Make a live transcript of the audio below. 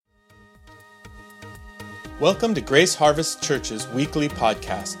Welcome to Grace Harvest Church's weekly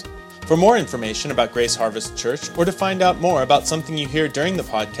podcast. For more information about Grace Harvest Church or to find out more about something you hear during the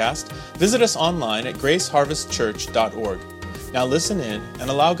podcast, visit us online at graceharvestchurch.org. Now listen in and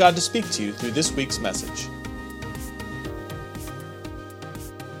allow God to speak to you through this week's message.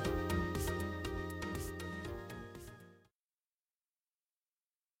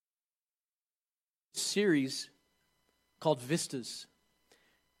 Series called Vistas.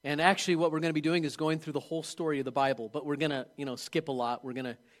 And actually what we're going to be doing is going through the whole story of the Bible, but we're going to, skip a lot. We're going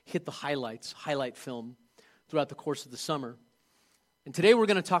to hit the highlight film throughout the course of the summer. And today we're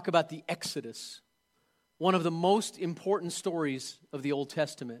going to talk about the Exodus, one of the most important stories of the Old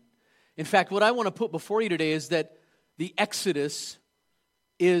Testament. In fact, what I want to put before you today is that the Exodus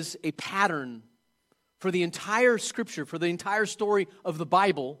is a pattern for the entire Scripture, for the entire story of the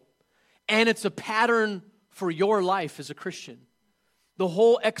Bible, and it's a pattern for your life as a Christian. The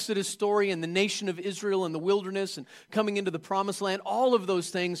whole Exodus story and the nation of Israel and the wilderness and coming into the promised land, all of those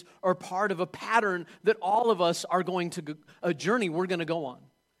things are part of a pattern that all of us are going to, a journey we're going to go on.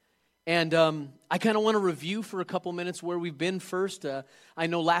 And I kind of want to review for a couple minutes where we've been first. I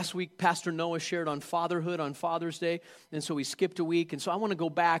know last week Pastor Noah shared on fatherhood on Father's Day, and so we skipped a week. And so I want to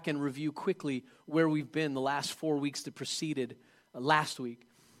go back and review quickly where we've been the last 4 weeks that preceded last week.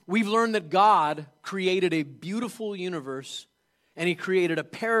 We've learned that God created a beautiful universe, and He created a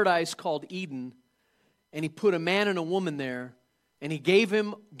paradise called Eden, and He put a man and a woman there, and He gave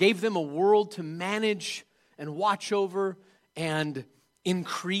them a world to manage and watch over and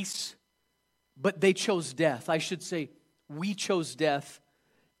increase, but they chose death. I should say, we chose death,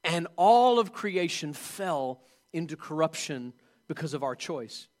 and all of creation fell into corruption because of our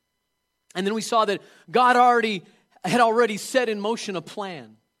choice. And then we saw that God had already set in motion a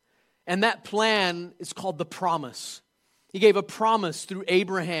plan, and that plan is called the promise. He gave a promise through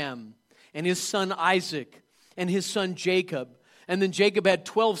Abraham and his son Isaac and his son Jacob. And then Jacob had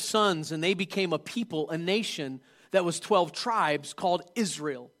 12 sons, and they became a people, a nation that was 12 tribes called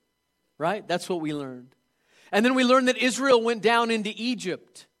Israel. Right? That's what we learned. And then we learned that Israel went down into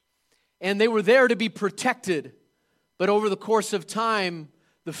Egypt, and they were there to be protected. But over the course of time,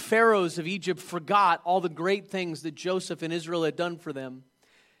 the pharaohs of Egypt forgot all the great things that Joseph and Israel had done for them,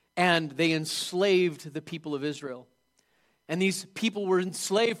 and they enslaved the people of Israel. And these people were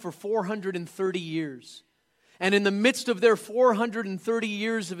enslaved for 430 years. And in the midst of their 430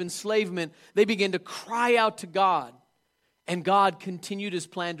 years of enslavement, they began to cry out to God. And God continued His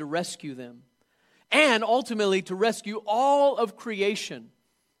plan to rescue them. And ultimately to rescue all of creation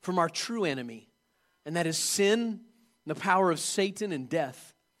from our true enemy. And that is sin, the power of Satan, and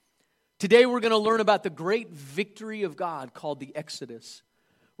death. Today we're going to learn about the great victory of God called the Exodus.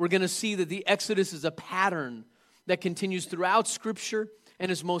 We're going to see that the Exodus is a pattern that continues throughout Scripture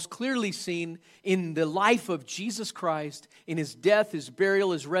and is most clearly seen in the life of Jesus Christ, in His death, His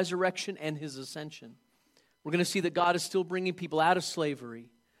burial, His resurrection, and His ascension. We're going to see that God is still bringing people out of slavery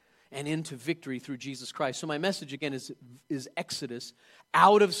and into victory through Jesus Christ. So my message again is Exodus,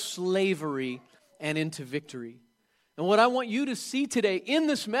 out of slavery and into victory. And what I want you to see today in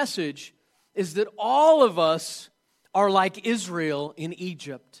this message is that all of us are like Israel in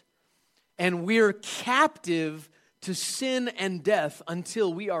Egypt. And we're captive to sin and death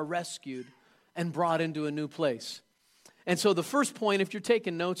until we are rescued and brought into a new place. And so the first point, if you're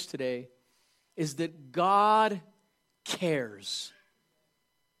taking notes today, is that God cares.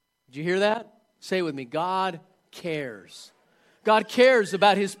 Did you hear that? Say it with me. God cares. God cares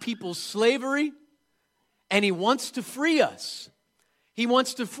about His people's slavery, and He wants to free us. He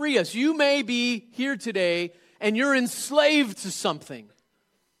wants to free us. You may be here today, and you're enslaved to something.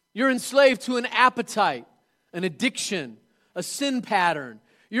 You're enslaved to an appetite, an addiction, a sin pattern.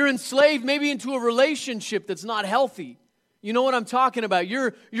 You're enslaved maybe into a relationship that's not healthy. You know what I'm talking about.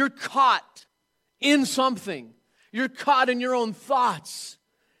 You're caught in something. You're caught in your own thoughts.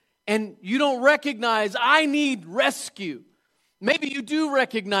 And you don't recognize, I need rescue. Maybe you do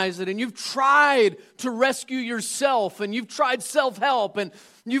recognize it, and you've tried to rescue yourself, and you've tried self-help, and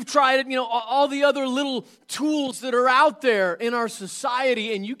you've tried, all the other little tools that are out there in our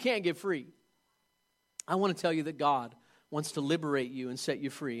society, and you can't get free. I want to tell you that God wants to liberate you and set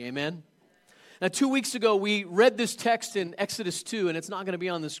you free. Amen? Now, 2 weeks ago, we read this text in Exodus 2, and it's not going to be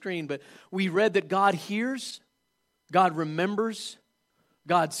on the screen, but we read that God hears, God remembers,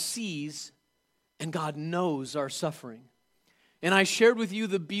 God sees, and God knows our suffering. And I shared with you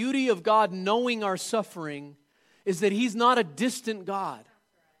the beauty of God knowing our suffering is that He's not a distant God.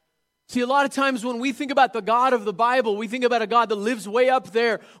 See, a lot of times when we think about the God of the Bible, we think about a God that lives way up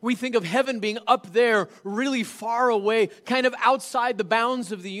there. We think of heaven being up there, really far away, kind of outside the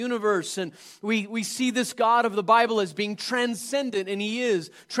bounds of the universe. And we see this God of the Bible as being transcendent, and He is.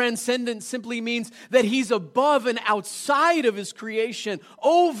 Transcendent simply means that He's above and outside of His creation,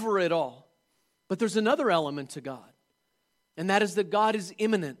 over it all. But there's another element to God, and that is that God is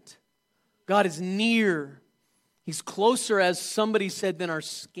immanent. God is near. He's closer, as somebody said, than our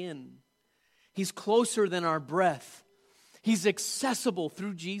skin. He's closer than our breath. He's accessible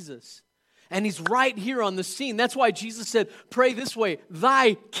through Jesus. And He's right here on the scene. That's why Jesus said, pray this way,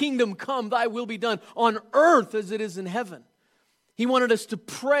 thy kingdom come, thy will be done on earth as it is in heaven. He wanted us to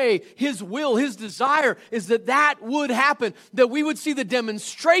pray. His will, His desire is that that would happen, that we would see the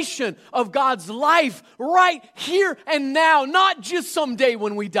demonstration of God's life right here and now, not just someday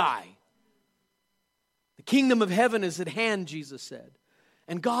when we die. The kingdom of heaven is at hand, Jesus said.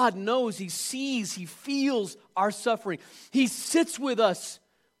 And God knows, He sees, He feels our suffering. He sits with us.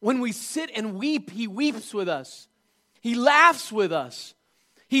 When we sit and weep, He weeps with us. He laughs with us.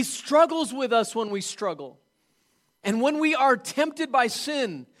 He struggles with us when we struggle. And when we are tempted by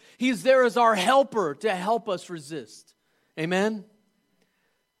sin, He is there as our helper to help us resist. Amen?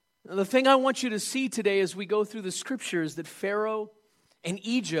 Now, the thing I want you to see today as we go through the scriptures, that Pharaoh and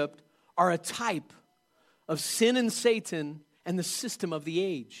Egypt are a type of sin and Satan and the system of the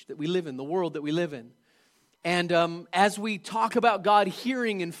age that we live in, the world that we live in. And as we talk about God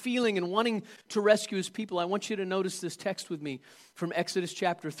hearing and feeling and wanting to rescue His people, I want you to notice this text with me from Exodus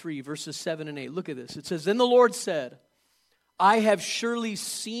chapter 3, verses 7 and 8. Look at this. It says, then the Lord said, I have surely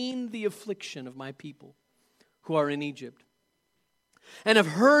seen the affliction of my people who are in Egypt, and have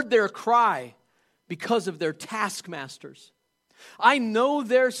heard their cry because of their taskmasters. I know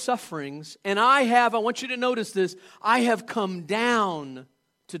their sufferings, and I want you to notice this, I have come down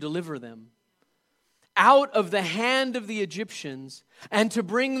to deliver them out of the hand of the Egyptians, and to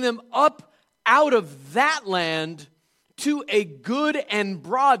bring them up out of that land to a good and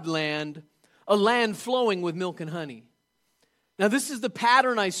broad land, a land flowing with milk and honey. Now, this is the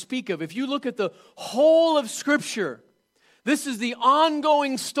pattern I speak of. If you look at the whole of Scripture, this is the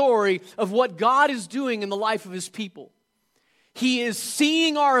ongoing story of what God is doing in the life of His people. He is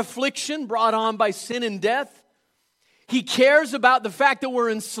seeing our affliction brought on by sin and death. He cares about the fact that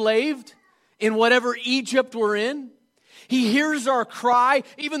we're enslaved in whatever Egypt we're in. He hears our cry,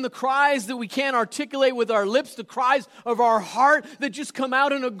 even the cries that we can't articulate with our lips, the cries of our heart that just come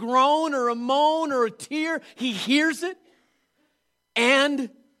out in a groan or a moan or a tear. He hears it. And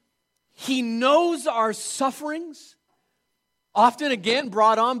He knows our sufferings, often again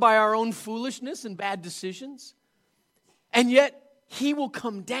brought on by our own foolishness and bad decisions. And yet, He will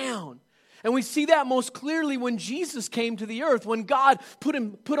come down. And we see that most clearly when Jesus came to the earth. When God put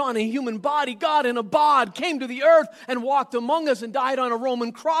on a human body, God in a bod came to the earth and walked among us and died on a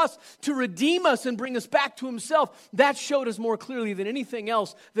Roman cross to redeem us and bring us back to Himself. That showed us more clearly than anything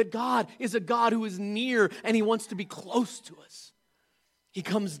else that God is a God who is near and He wants to be close to us. He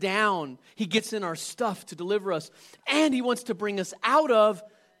comes down. He gets in our stuff to deliver us. And He wants to bring us out of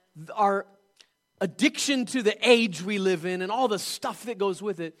our addiction to the age we live in and all the stuff that goes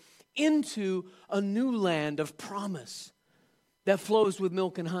with it, into a new land of promise that flows with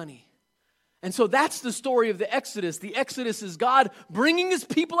milk and honey. And so that's the story of the Exodus. The Exodus is God bringing His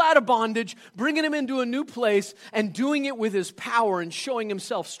people out of bondage, bringing them into a new place, and doing it with His power and showing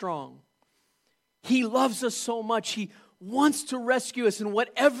Himself strong. He loves us so much. He wants to rescue us, and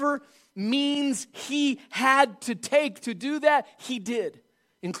whatever means He had to take to do that, He did,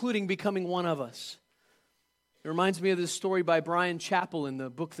 including becoming one of us. It reminds me of this story by Brian Chappell in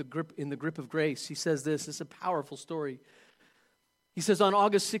the book In the Grip of Grace. He says this. It's a powerful story. He says, on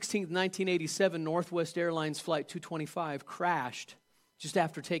August 16th, 1987, Northwest Airlines Flight 225 crashed just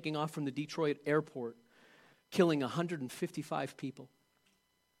after taking off from the Detroit airport, killing 155 people.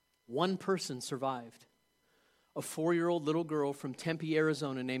 One person survived, a 4-year-old little girl from Tempe,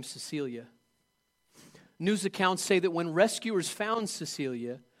 Arizona named Cecilia. News accounts say that when rescuers found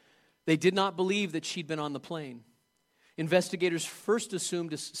Cecilia, they did not believe that she'd been on the plane. Investigators first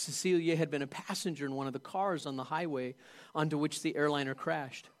assumed Cecilia had been a passenger in one of the cars on the highway onto which the airliner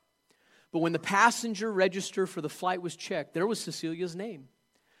crashed. But when the passenger register for the flight was checked, there was Cecilia's name.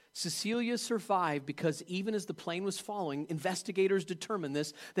 Cecilia survived because even as the plane was falling, investigators determined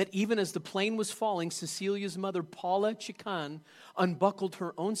this, that even as the plane was falling, Cecilia's mother, Paula Chican, unbuckled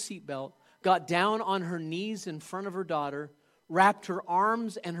her own seatbelt, got down on her knees in front of her daughter, wrapped her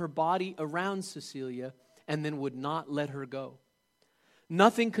arms and her body around Cecilia, and then would not let her go.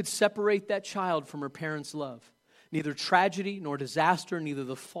 Nothing could separate that child from her parents' love. Neither tragedy nor disaster, neither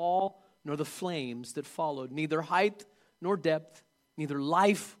the fall nor the flames that followed, neither height nor depth, neither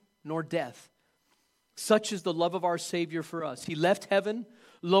life nor death. Such is the love of our Savior for us. He left heaven,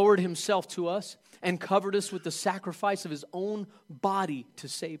 lowered himself to us, and covered us with the sacrifice of his own body to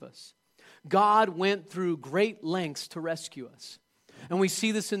save us. God went through great lengths to rescue us. And we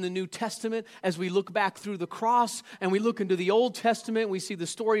see this in the New Testament as we look back through the cross and we look into the Old Testament. We see the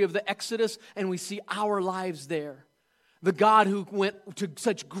story of the Exodus and we see our lives there. The God who went to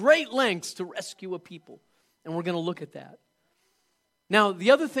such great lengths to rescue a people. And we're going to look at that. Now,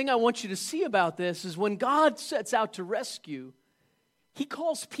 the other thing I want you to see about this is when God sets out to rescue, he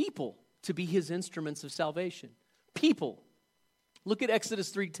calls people to be his instruments of salvation. People. Look at Exodus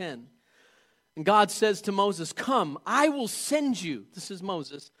 3:10. And God says to Moses, "Come, I will send you," this is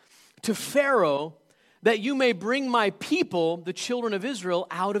Moses, "to Pharaoh, that you may bring my people, the children of Israel,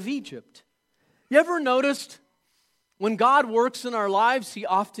 out of Egypt." You ever noticed when God works in our lives, he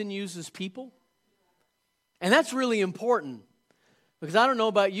often uses people? And that's really important. Because I don't know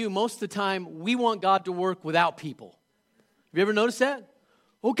about you, most of the time we want God to work without people. Have you ever noticed that?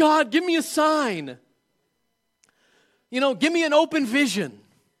 Oh God, give me a sign. Give me an open vision.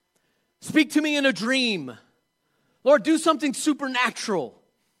 Speak to me in a dream. Lord, do something supernatural.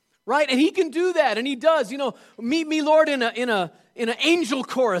 Right? And he can do that, and he does. Meet me, Lord, in an angel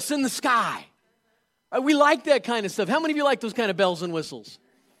chorus in the sky. We like that kind of stuff. How many of you like those kind of bells and whistles?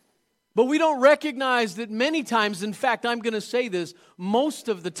 But we don't recognize that many times, in fact, I'm going to say this, most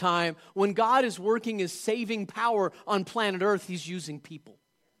of the time, when God is working his saving power on planet Earth, he's using people.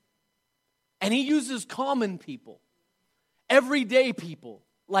 And he uses common people, everyday people,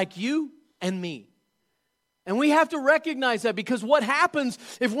 like you and me. And we have to recognize that, because what happens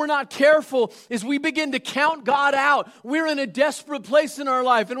if we're not careful is we begin to count God out. We're in a desperate place in our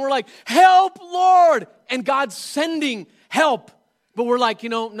life and we're like, "Help, Lord!" And God's sending help. But we're like,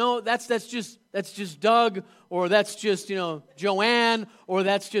 no, that's just Doug, or that's just, Joanne, or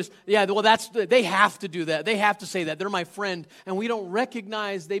that's just, they have to do that. They have to say that. They're my friend. And we don't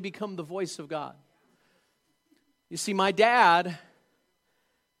recognize they become the voice of God. You see, my dad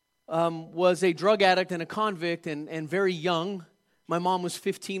was a drug addict and a convict and very young. My mom was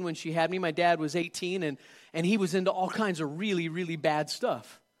 15 when she had me. My dad was 18, and he was into all kinds of really, really bad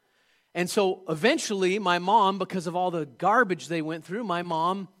stuff. And so eventually my mom, because of all the garbage they went through, my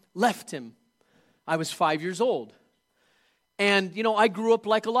mom left him. I was 5 years old. And, I grew up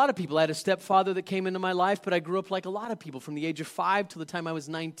like a lot of people. I had a stepfather that came into my life, but I grew up like a lot of people. From the age of 5 till the time I was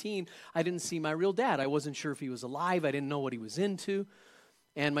 19, I didn't see my real dad. I wasn't sure if he was alive. I didn't know what he was into.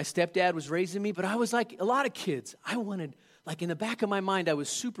 And my stepdad was raising me, but I was like a lot of kids. I wanted, in the back of my mind, I was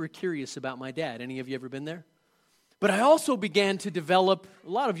super curious about my dad. Any of you ever been there? But I also began to develop, a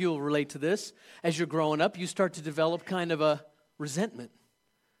lot of you will relate to this, as you're growing up, you start to develop kind of a resentment.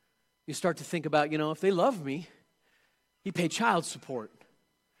 You start to think about, if they love me, he'd pay child support.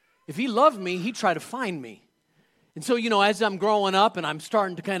 If he loved me, he'd try to find me. And so, as I'm growing up and I'm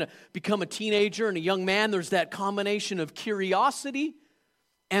starting to kind of become a teenager and a young man, there's that combination of curiosity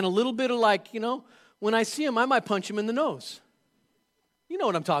and a little bit of when I see him, I might punch him in the nose. You know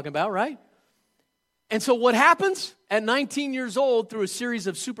what I'm talking about, right? And so what happens? At 19 years old, through a series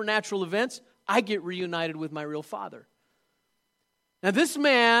of supernatural events, I get reunited with my real father. Now, this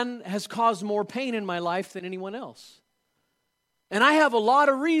man has caused more pain in my life than anyone else. And I have a lot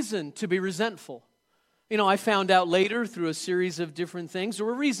of reason to be resentful. I found out later through a series of different things, there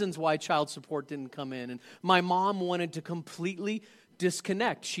were reasons why child support didn't come in. And my mom wanted to completely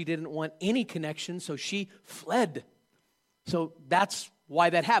disconnect. She didn't want any connection, so she fled. So that's why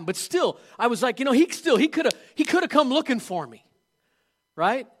that happened. But still, I was like, he could have come looking for me,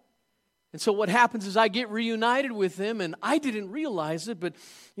 right? And so what happens is I get reunited with him, and I didn't realize it, but,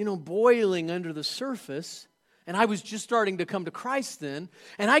 boiling under the surface, and I was just starting to come to Christ then,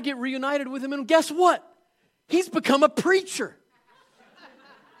 and I get reunited with him, and guess what? He's become a preacher.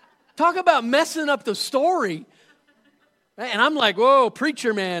 Talk about messing up the story. And I'm like, whoa,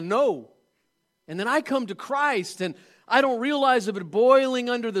 preacher man, no. And then I come to Christ, and I don't realize it, but boiling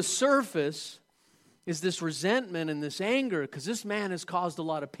under the surface is this resentment and this anger, because this man has caused a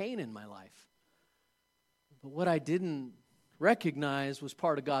lot of pain in my life. But what I didn't recognize was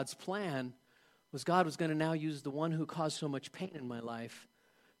part of God's plan, was God was going to now use the one who caused so much pain in my life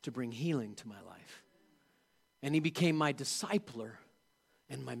to bring healing to my life. And he became my discipler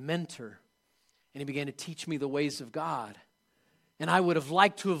and my mentor, and he began to teach me the ways of God. And I would have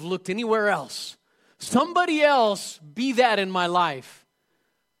liked to have looked anywhere else. Somebody else be that in my life.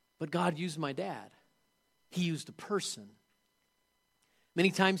 But God used my dad. He used a person. Many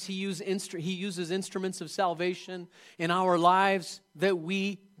times he uses instruments of salvation in our lives that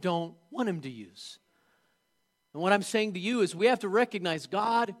we don't want him to use. And what I'm saying to you is we have to recognize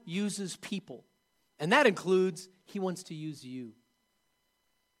God uses people. And that includes he wants to use you.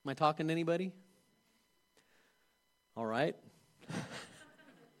 Am I talking to anybody? All right.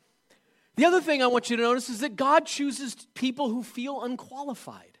 The other thing I want you to notice is that God chooses people who feel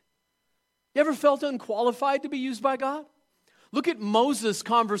unqualified. You ever felt unqualified to be used by God? Look at Moses'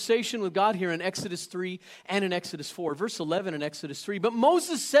 conversation with God here in Exodus 3 and in Exodus 4. Verse 11 in Exodus 3. But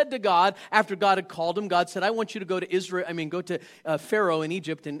Moses said to God, after God had called him, God said, I want you to go to Pharaoh in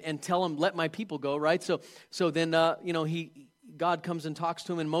Egypt and tell him, let my people go, right? So then, God comes and talks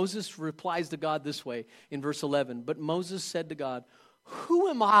to him, and Moses replies to God this way in verse 11. But Moses said to God, who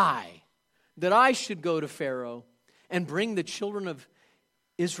am I that I should go to Pharaoh and bring the children of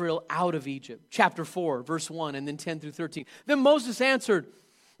Israel out of Egypt? Chapter 4, verse 1, and then 10 through 13. Then Moses answered,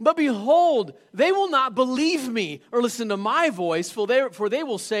 but behold, they will not believe me or listen to my voice, for they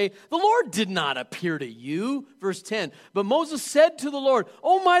will say, the Lord did not appear to you. Verse 10, but Moses said to the Lord,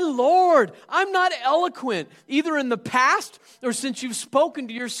 oh my Lord, I'm not eloquent, either in the past or since you've spoken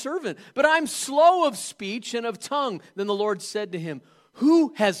to your servant, but I'm slow of speech and of tongue. Then the Lord said to him,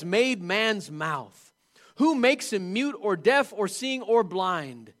 who has made man's mouth? Who makes him mute or deaf or seeing or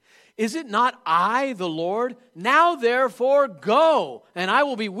blind? Is it not I, the Lord? Now therefore go, and I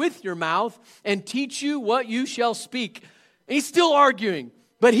will be with your mouth and teach you what you shall speak. And he's still arguing,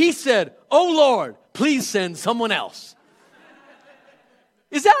 but he said, oh Lord, please send someone else.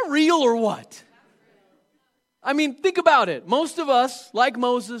 Is that real or what? I mean, think about it. Most of us, like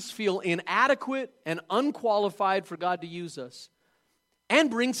Moses, feel inadequate and unqualified for God to use us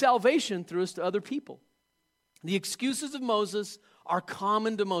and bring salvation through us to other people. The excuses of Moses are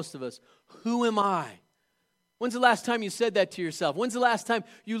common to most of us. Who am I? When's the last time you said that to yourself? When's the last time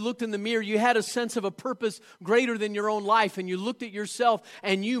you looked in the mirror, you had a sense of a purpose greater than your own life, and you looked at yourself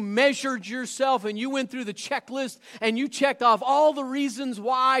and you measured yourself and you went through the checklist and you checked off all the reasons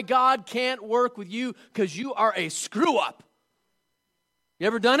why God can't work with you because you are a screw-up? You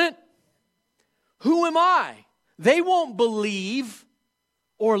ever done it? Who am I? They won't believe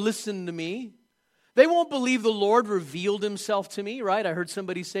or listen to me. They won't believe the Lord revealed himself to me, right? I heard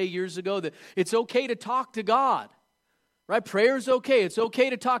somebody say years ago that it's okay to talk to God, right? Prayer is okay. It's okay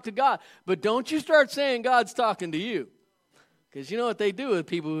to talk to God. But don't you start saying God's talking to you. Because you know what they do with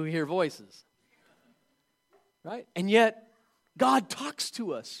people who hear voices, right? And yet, God talks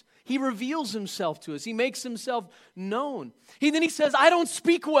to us. He reveals himself to us. He makes himself known. Then he says, I don't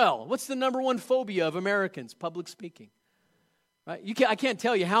speak well. What's the number one phobia of Americans? Public speaking. Right? I can't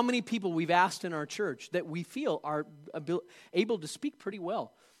tell you how many people we've asked in our church that we feel are able to speak pretty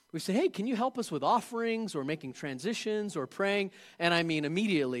well. We say, hey, can you help us with offerings or making transitions or praying? And I mean,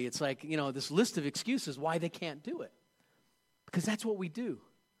 immediately, it's like, this list of excuses why they can't do it. Because that's what we do.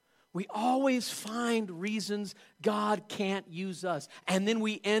 We always find reasons God can't use us. And then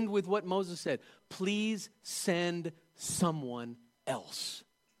we end with what Moses said, please send someone else.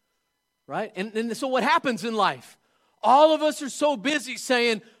 Right? And so what happens in life? All of us are so busy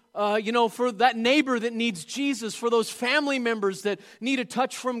saying, for that neighbor that needs Jesus, for those family members that need a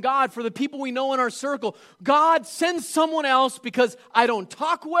touch from God, for the people we know in our circle, God, send someone else because I don't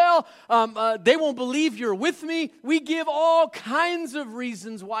talk well, they won't believe you're with me. We give all kinds of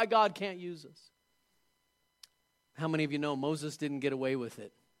reasons why God can't use us. How many of you know Moses didn't get away with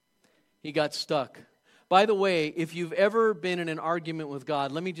it? He got stuck. By the way, if you've ever been in an argument with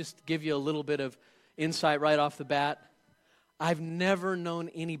God, let me just give you a little bit of insight right off the bat. I've never known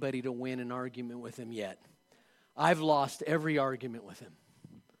anybody to win an argument with him yet. I've lost every argument with him.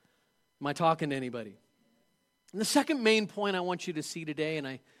 Am I talking to anybody? And the second main point I want you to see today, and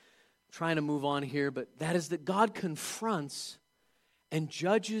I'm trying to move on here, but that is that God confronts and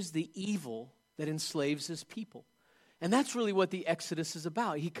judges the evil that enslaves his people. And that's really what the Exodus is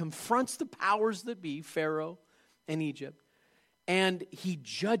about. He confronts the powers that be, Pharaoh and Egypt, and he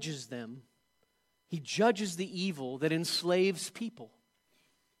judges them. He judges the evil that enslaves people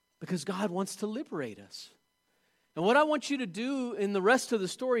because God wants to liberate us. And what I want you to do in the rest of the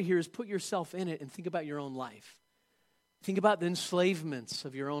story here is put yourself in it and think about your own life. Think about the enslavements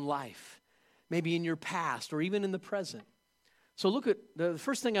of your own life, maybe in your past or even in the present. So look at the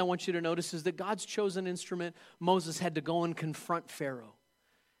first thing I want you to notice is that God's chosen instrument, Moses, had to go and confront Pharaoh.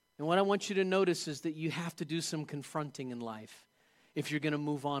 And what I want you to notice is that you have to do some confronting in life if you're going to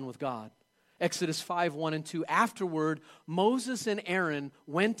move on with God. Exodus 5, 1 and 2. Afterward, Moses and Aaron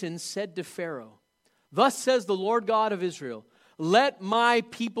went and said to Pharaoh, thus says the Lord God of Israel, let my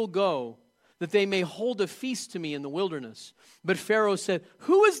people go, that they may hold a feast to me in the wilderness. But Pharaoh said,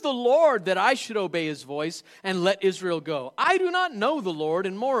 who is the Lord that I should obey his voice and let Israel go? I do not know the Lord,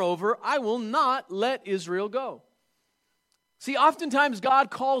 and moreover, I will not let Israel go. See, oftentimes God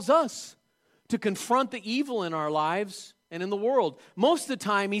calls us to confront the evil in our lives and in the world. Most of the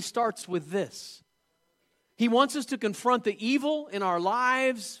time, he starts with this. He wants us to confront the evil in our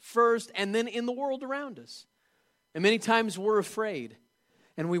lives first and then in the world around us. And many times we're afraid.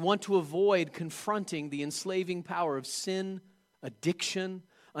 And we want to avoid confronting the enslaving power of sin, addiction,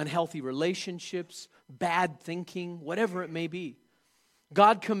 unhealthy relationships, bad thinking, whatever it may be.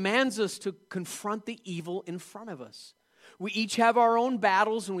 God commands us to confront the evil in front of us. We each have our own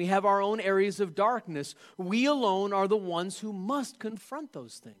battles and we have our own areas of darkness. We alone are the ones who must confront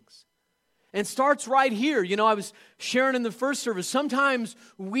those things. And it starts right here. You know, I was sharing in the first service, sometimes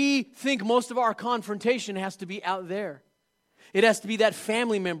we think most of our confrontation has to be out there. It has to be that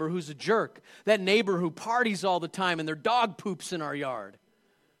family member who's a jerk, that neighbor who parties all the time and their dog poops in our yard.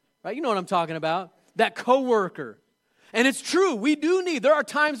 Right? You know what I'm talking about. That coworker. And it's true, there are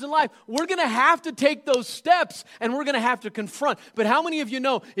times in life we're going to have to take those steps and we're going to have to confront. But how many of you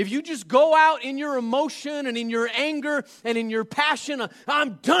know, if you just go out in your emotion and in your anger and in your passion,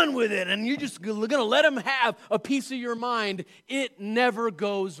 I'm done with it, and you're just going to let them have a piece of your mind, it never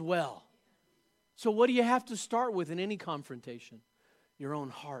goes well. So what do you have to start with in any confrontation? Your own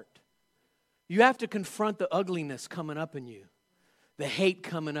heart. You have to confront the ugliness coming up in you, the hate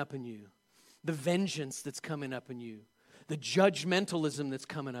coming up in you, the vengeance that's coming up in you, the judgmentalism that's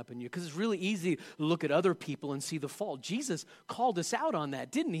coming up in you. Because it's really easy to look at other people and see the fault. Jesus called us out on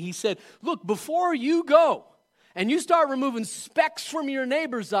that, didn't he? He said, look, before you go and you start removing specks from your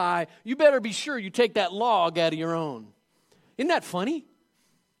neighbor's eye, you better be sure you take that log out of your own. Isn't that funny?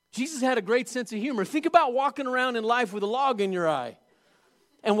 Jesus had a great sense of humor. Think about walking around in life with a log in your eye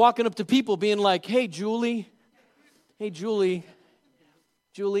and walking up to people being like, hey, Julie,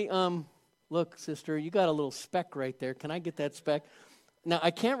 look, sister, you got a little speck right there. Can I get that speck? Now,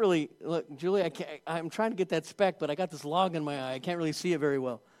 I can't really, look, Julie, I'm trying to get that speck, but I got this log in my eye. I can't really see it very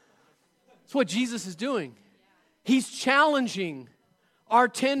well. That's what Jesus is doing. He's challenging our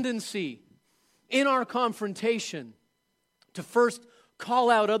tendency in our confrontation to first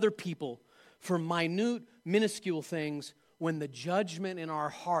call out other people for minute, minuscule things when the judgment in our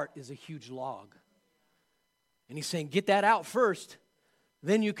heart is a huge log. And he's saying, get that out first,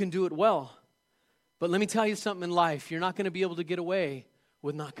 then you can do it well. But let me tell you something in life. You're not going to be able to get away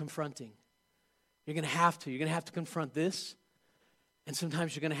with not confronting. You're going to have to. You're going to have to confront this, and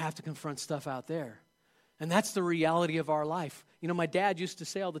sometimes you're going to have to confront stuff out there. And that's the reality of our life. You know, my dad used to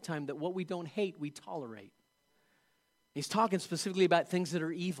say all the time that what we don't hate, we tolerate. He's talking specifically about things that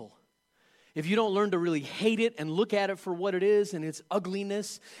are evil. If you don't learn to really hate it and look at it for what it is and its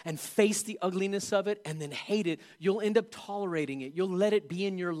ugliness and face the ugliness of it and then hate it, you'll end up tolerating it. You'll let it be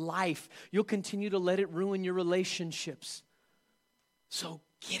in your life. You'll continue to let it ruin your relationships. So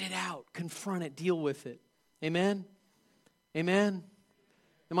get it out, confront it, deal with it. Amen? Amen?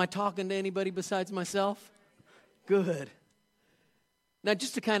 Am I talking to anybody besides myself? Good. Now,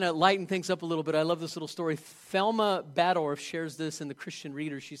 just to kind of lighten things up a little bit, I love this little story. Thelma Badorf shares this in the Christian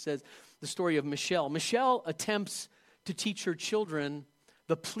Reader. She says the story of Michelle. Michelle attempts to teach her children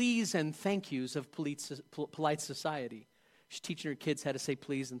the please and thank yous of polite society. She's teaching her kids how to say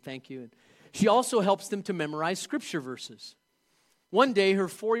please and thank you. And she also helps them to memorize scripture verses. One day, her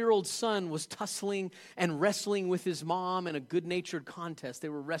 4-year-old son was tussling and wrestling with his mom in a good-natured contest. They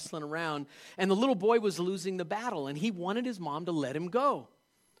were wrestling around, and the little boy was losing the battle, and he wanted his mom to let him go.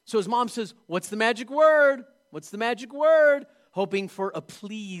 So his mom says, "What's the magic word? What's the magic word?" Hoping for a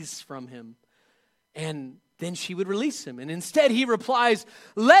please from him. And then she would release him. And instead, he replies,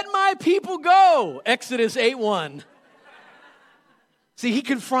 "Let my people go." Exodus 8:1. See, he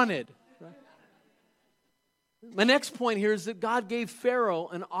confronted. My next point here is that God gave Pharaoh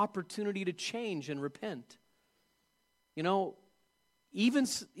an opportunity to change and repent. You know,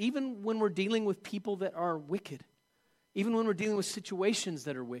 even when we're dealing with people that are wicked, even when we're dealing with situations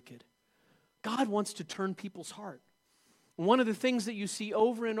that are wicked, God wants to turn people's heart. One of the things that you see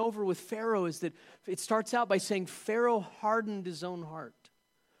over and over with Pharaoh is that it starts out by saying Pharaoh hardened his own heart.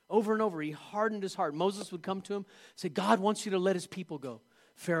 Over and over, he hardened his heart. Moses would come to him, say, "God wants you to let his people go."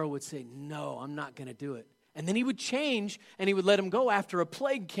 Pharaoh would say, "No, I'm not going to do it." And then he would change and he would let him go after a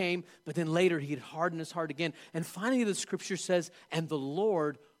plague came, but then later he'd harden his heart again. And finally the scripture says, and the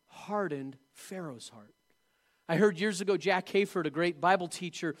Lord hardened Pharaoh's heart. I heard years ago Jack Hayford, a great Bible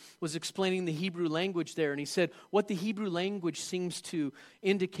teacher, was explaining the Hebrew language there. And he said what the Hebrew language seems to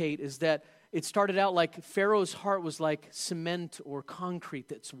indicate is that it started out like Pharaoh's heart was like cement or concrete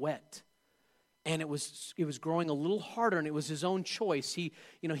that's wet. And it was growing a little harder, and it was his own choice. He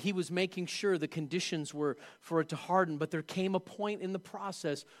was making sure the conditions were for it to harden, but there came a point in the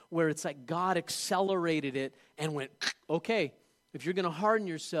process where it's like God accelerated it and went, okay, if you're going to harden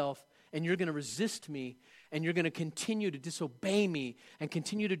yourself and you're going to resist me and you're going to continue to disobey me and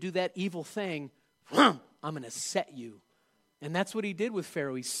continue to do that evil thing, I'm going to set you. And that's what he did with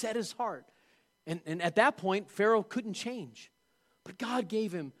Pharaoh. He set his heart. And at that point, Pharaoh couldn't change. But God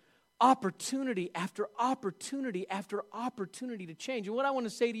gave him opportunity after opportunity after opportunity to change. And what I want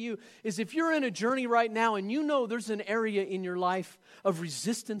to say to you is if you're in a journey right now and you know there's an area in your life of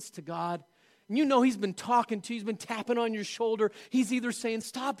resistance to God, and you know he's been talking to you, he's been tapping on your shoulder, he's either saying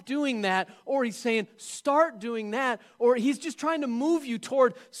stop doing that, or he's saying start doing that, or he's just trying to move you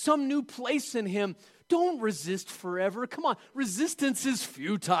toward some new place in him, don't resist forever. Come on, resistance is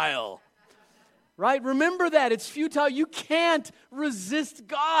futile. Right? Remember that. It's futile. You can't resist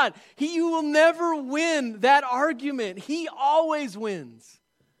God. You will never win that argument. He always wins.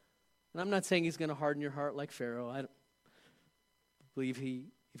 And I'm not saying he's going to harden your heart like Pharaoh. I don't believe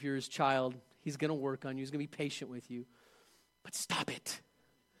if you're his child, he's going to work on you. He's going to be patient with you. But stop it.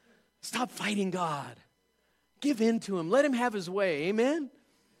 Stop fighting God. Give in to him. Let him have his way. Amen?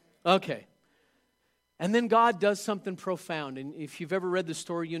 Okay. And then God does something profound. And if you've ever read the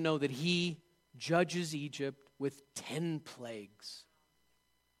story, you know that he judges Egypt with 10 plagues.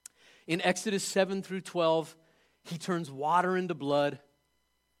 In Exodus 7 through 12, he turns water into blood.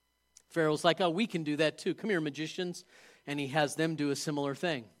 Pharaoh's like, oh, we can do that too. Come here, magicians. And he has them do a similar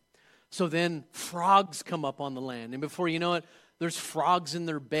thing. So then frogs come up on the land. And before you know it, there's frogs in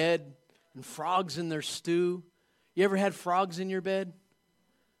their bed and frogs in their stew. You ever had frogs in your bed?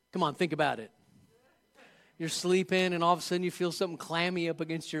 Come on, think about it. You're sleeping and all of a sudden you feel something clammy up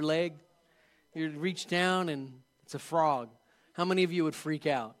against your leg. You reach down and it's a frog. How many of you would freak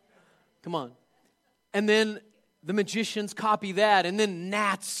out? Come on. And then the magicians copy that, and then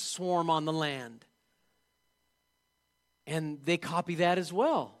gnats swarm on the land. And they copy that as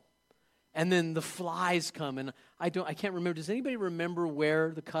well. And then the flies come, and I can't remember. Does anybody remember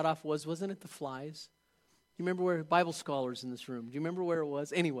where the cutoff was? Wasn't it the flies? You remember where? Bible scholars in this room. Do you remember where it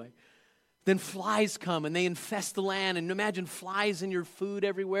was? Anyway. Then flies come and they infest the land. And imagine flies in your food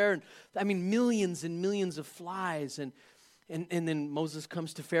everywhere. And I mean, millions and millions of flies. And then Moses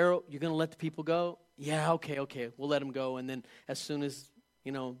comes to Pharaoh. You're going to let the people go? Yeah, okay. We'll let them go. And then as soon as,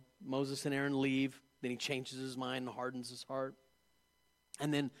 Moses and Aaron leave, then he changes his mind and hardens his heart.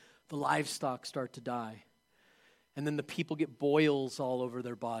 And then the livestock start to die. And then the people get boils all over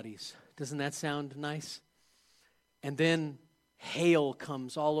their bodies. Doesn't that sound nice? And then hail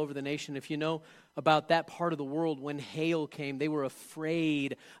comes all over the nation. If you know about that part of the world, when hail came, they were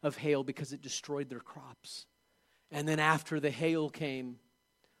afraid of hail because it destroyed their crops. And then after the hail came,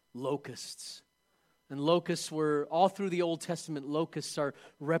 locusts. And locusts were, all through the Old Testament, locusts are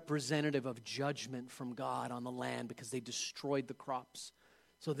representative of judgment from God on the land because they destroyed the crops.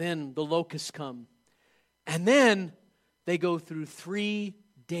 So then the locusts come. And then they go through 3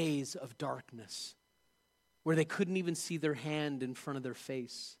 days of darkness, where they couldn't even see their hand in front of their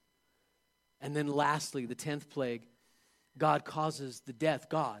face. And then lastly, the 10th plague, God causes the death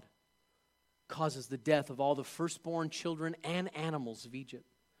of all the firstborn children and animals of Egypt.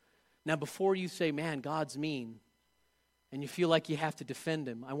 Now, before you say, man, God's mean, and you feel like you have to defend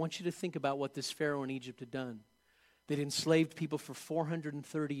him, I want you to think about what this Pharaoh in Egypt had done. They'd enslaved people for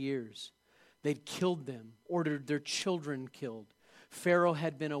 430 years. They'd killed them, ordered their children killed. Pharaoh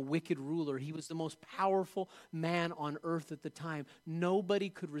had been a wicked ruler. He was the most powerful man on earth at the time. Nobody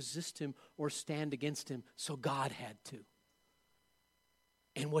could resist him or stand against him, so God had to.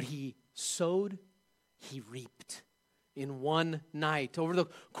 And what he sowed, he reaped in one night, over the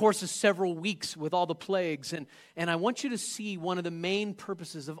course of several weeks with all the plagues. And I want you to see one of the main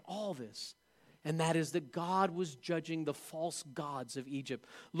purposes of all this, and that is that God was judging the false gods of Egypt.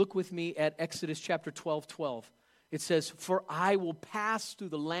 Look with me at Exodus chapter 12:12. It says, "For I will pass through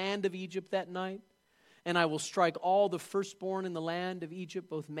the land of Egypt that night, and I will strike all the firstborn in the land of Egypt,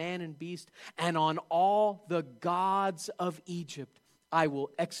 both man and beast, and on all the gods of Egypt I will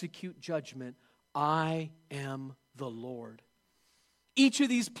execute judgment. I am the Lord." Each of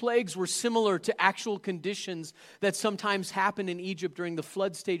these plagues were similar to actual conditions that sometimes happen in Egypt during the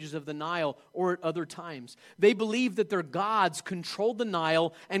flood stages of the Nile or at other times. They believed that their gods controlled the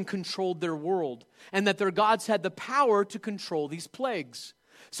Nile and controlled their world, and that their gods had the power to control these plagues.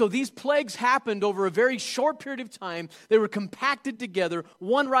 So these plagues happened over a very short period of time. They were compacted together,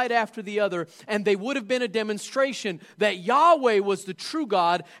 one right after the other, and they would have been a demonstration that Yahweh was the true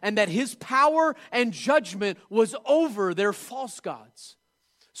God and that his power and judgment was over their false gods.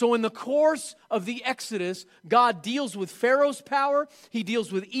 So in the course of the Exodus, God deals with Pharaoh's power, He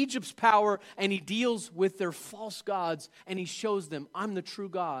deals with Egypt's power, and He deals with their false gods, and He shows them, I'm the true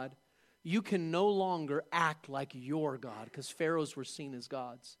God. You can no longer act like your God, because Pharaohs were seen as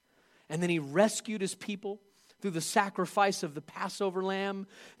gods. And then He rescued His people through the sacrifice of the Passover lamb.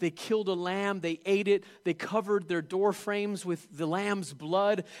 They killed a lamb, they ate it, they covered their door frames with the lamb's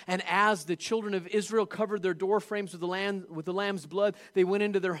blood. And as the children of Israel covered their door frames with the lamb's blood, they went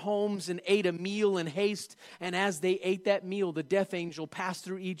into their homes and ate a meal in haste. And as they ate that meal, the death angel passed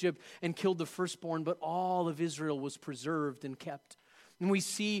through Egypt and killed the firstborn, but all of Israel was preserved and kept. And we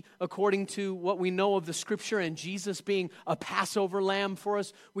see, according to what we know of the Scripture and Jesus being a Passover lamb for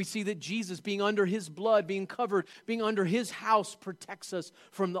us, we see that Jesus being under His blood, being covered, being under His house protects us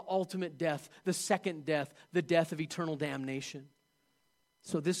from the ultimate death, the second death, the death of eternal damnation.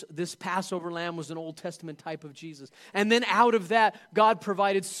 So this Passover lamb was an Old Testament type of Jesus. And then out of that, God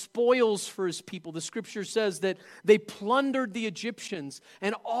provided spoils for His people. The Scripture says that they plundered the Egyptians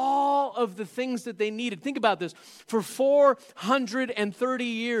and all of the things that they needed. Think about this. For 430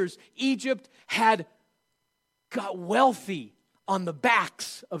 years, Egypt had got wealthy on the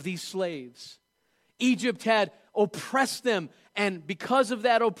backs of these slaves. Egypt had oppressed them, and because of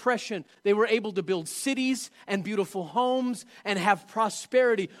that oppression, they were able to build cities and beautiful homes and have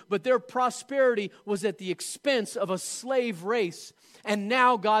prosperity. But their prosperity was at the expense of a slave race. And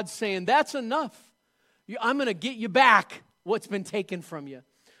now God's saying, that's enough. I'm going to get you back what's been taken from you.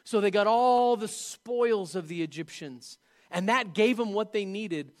 So they got all the spoils of the Egyptians. And that gave them what they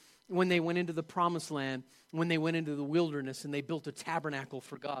needed when they went into the promised land, when they went into the wilderness and they built a tabernacle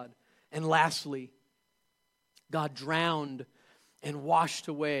for God. And lastly, God drowned and washed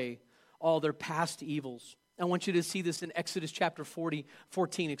away all their past evils. I want you to see this in Exodus chapter 14,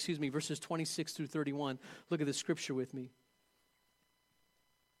 verses 26 through 31. Look at the scripture with me.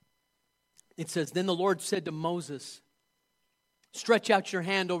 It says, Then the Lord said to Moses, Stretch out your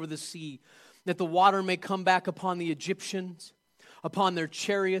hand over the sea, that the water may come back upon the Egyptians, upon their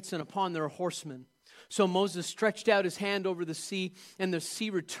chariots, and upon their horsemen. So Moses stretched out his hand over the sea, and the sea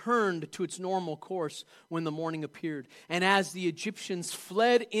returned to its normal course when the morning appeared. And as the Egyptians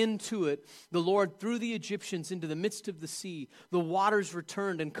fled into it, the Lord threw the Egyptians into the midst of the sea. The waters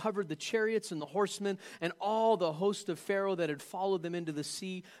returned and covered the chariots and the horsemen and all the host of Pharaoh that had followed them into the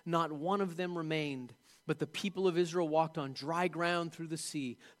sea. Not one of them remained. But the people of Israel walked on dry ground through the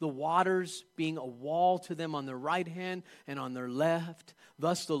sea, the waters being a wall to them on their right hand and on their left.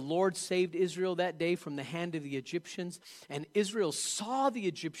 Thus the Lord saved Israel that day from the hand of the Egyptians. And Israel saw the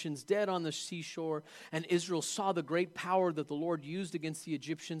Egyptians dead on the seashore. And Israel saw the great power that the Lord used against the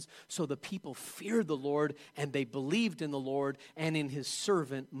Egyptians. So the people feared the Lord, and they believed in the Lord and in His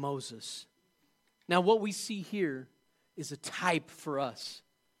servant Moses. Now what we see here is a type for us.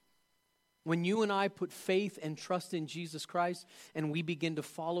 When you and I put faith and trust in Jesus Christ and we begin to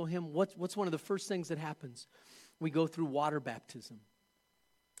follow Him, what's one of the first things that happens? We go through water baptism.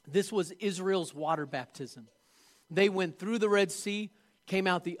 This was Israel's water baptism. They went through the Red Sea, came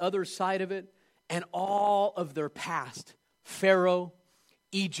out the other side of it, and all of their past, Pharaoh,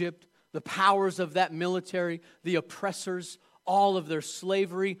 Egypt, the powers of that military, the oppressors, all of their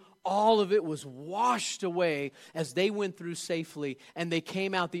slavery, all of it was washed away as they went through safely, and they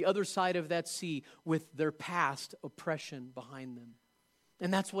came out the other side of that sea with their past oppression behind them.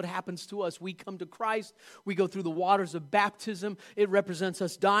 And that's what happens to us. We come to Christ. We go through the waters of baptism. It represents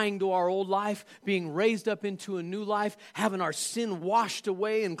us dying to our old life, being raised up into a new life, having our sin washed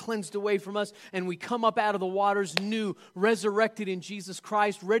away and cleansed away from us. And we come up out of the waters new, resurrected in Jesus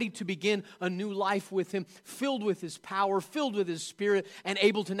Christ, ready to begin a new life with Him, filled with His power, filled with His Spirit, and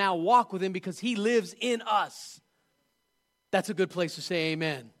able to now walk with Him because He lives in us. That's a good place to say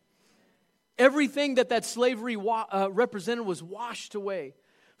amen. Everything that slavery represented was washed away.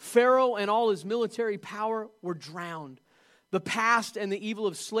 Pharaoh and all his military power were drowned. The past and the evil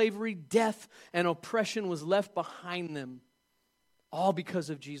of slavery, death, and oppression was left behind them, all because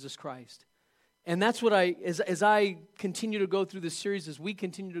of Jesus Christ. And that's what as I continue to go through this series, as we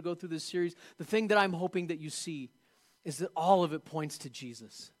continue to go through this series, the thing that I'm hoping that you see is that all of it points to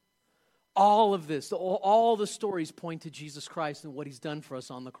Jesus. All of this, all the stories point to Jesus Christ and what He's done for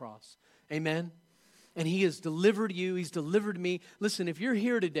us on the cross. Amen? And He has delivered you. He's delivered me. Listen, if you're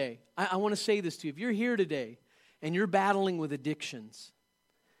here today, I want to say this to you. If you're here today and you're battling with addictions,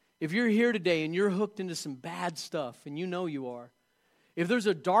 if you're here today and you're hooked into some bad stuff, and you know you are, if there's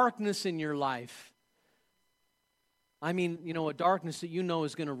a darkness in your life, I mean, a darkness that you know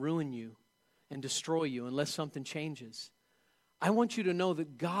is going to ruin you and destroy you unless something changes, I want you to know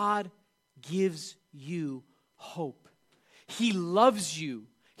that God gives you hope. He loves you.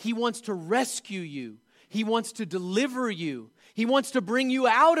 He wants to rescue you. He wants to deliver you. He wants to bring you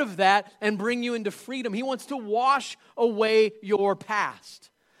out of that and bring you into freedom. He wants to wash away your past.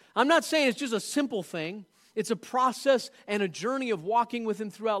 I'm not saying it's just a simple thing. It's a process and a journey of walking with Him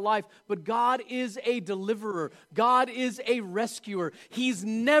throughout life. But God is a deliverer. God is a rescuer. He's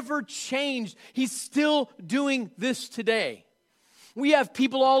never changed. He's still doing this today. We have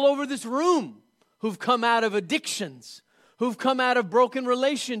people all over this room who've come out of addictions, who've come out of broken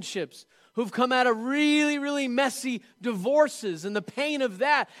relationships, who've come out of really, really messy divorces and the pain of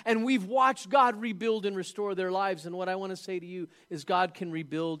that. And we've watched God rebuild and restore their lives. And what I want to say to you is God can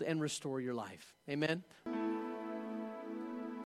rebuild and restore your life. Amen.